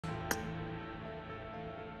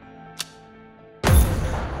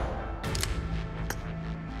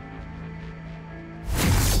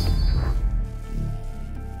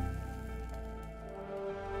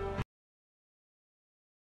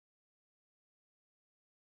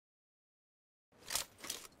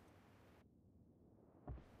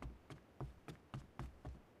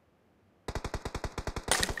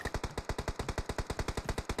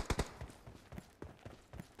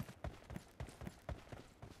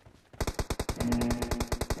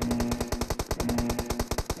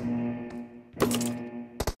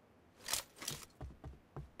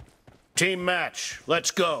Team match,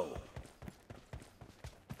 let's go.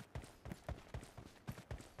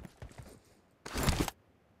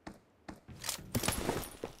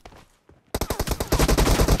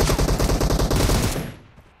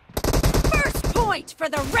 First point for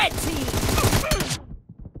the red team!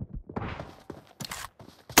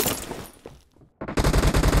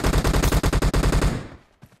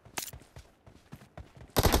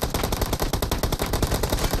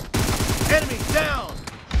 Enemy down!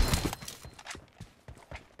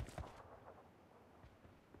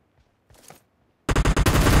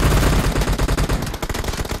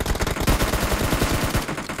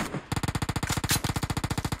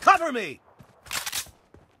 Cover me!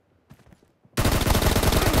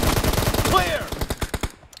 Clear!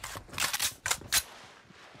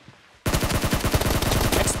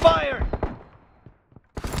 Expired!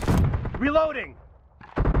 Reloading!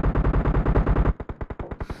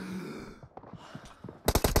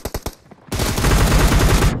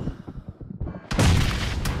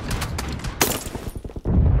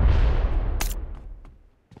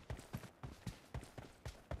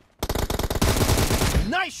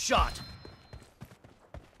 Nice shot!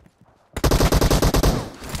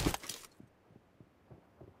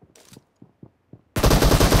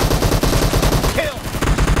 Kill!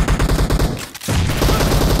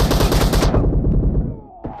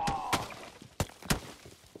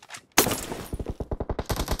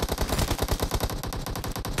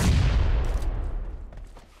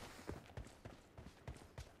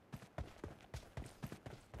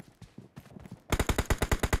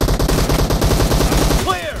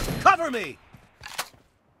 Clear! Cover me!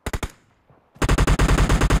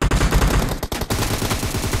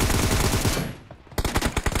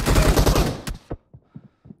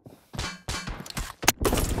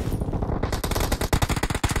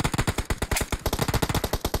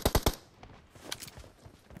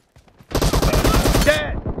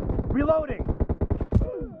 Dead! Reloading!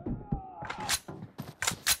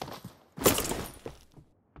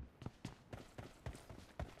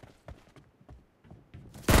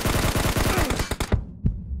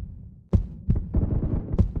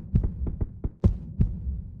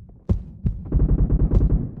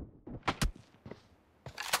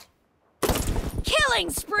 Killing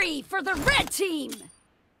spree for the red team!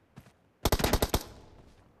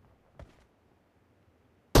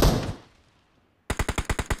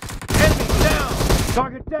 Enemy down!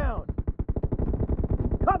 Target down!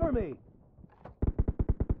 Cover me!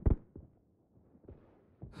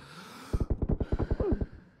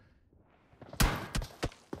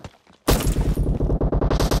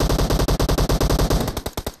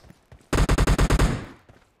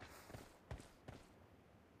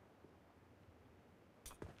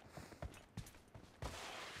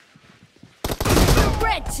 The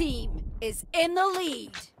red team is in the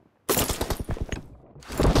lead.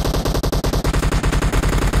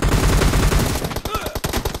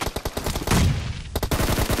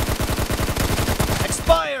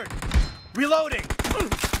 Expired! Reloading!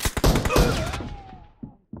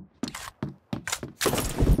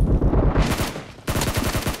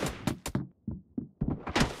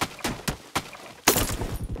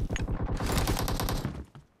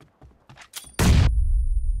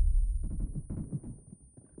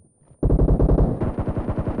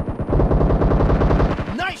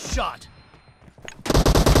 Nice shot!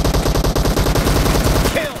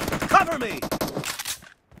 Kill! Cover me!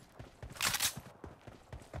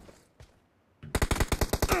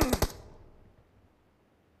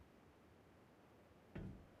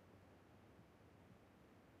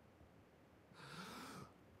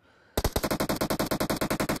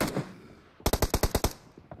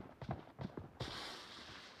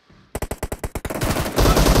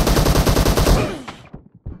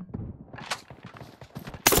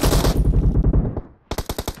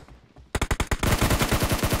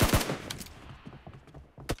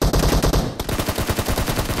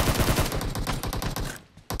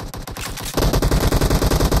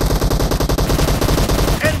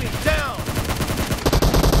 Enemy down!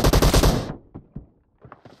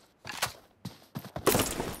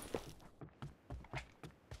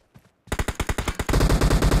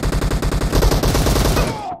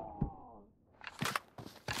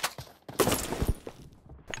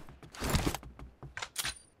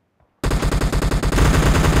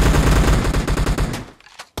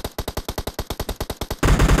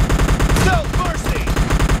 No mercy!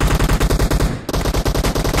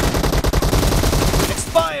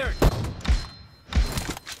 Expired!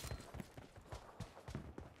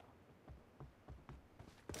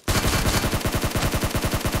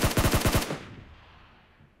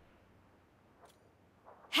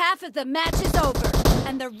 Half of the match is over,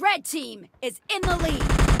 and the red team is in the lead.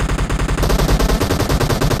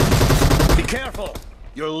 Be careful!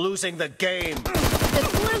 You're losing the game! The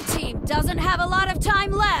blue team doesn't have a lot of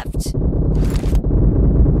time left.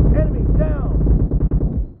 Enemy down!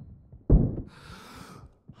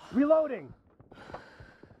 Reloading!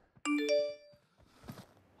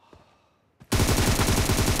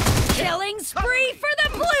 Killing spree for the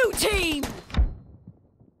blue team!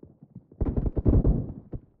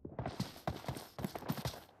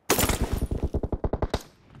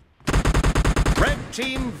 Red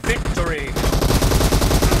team victory!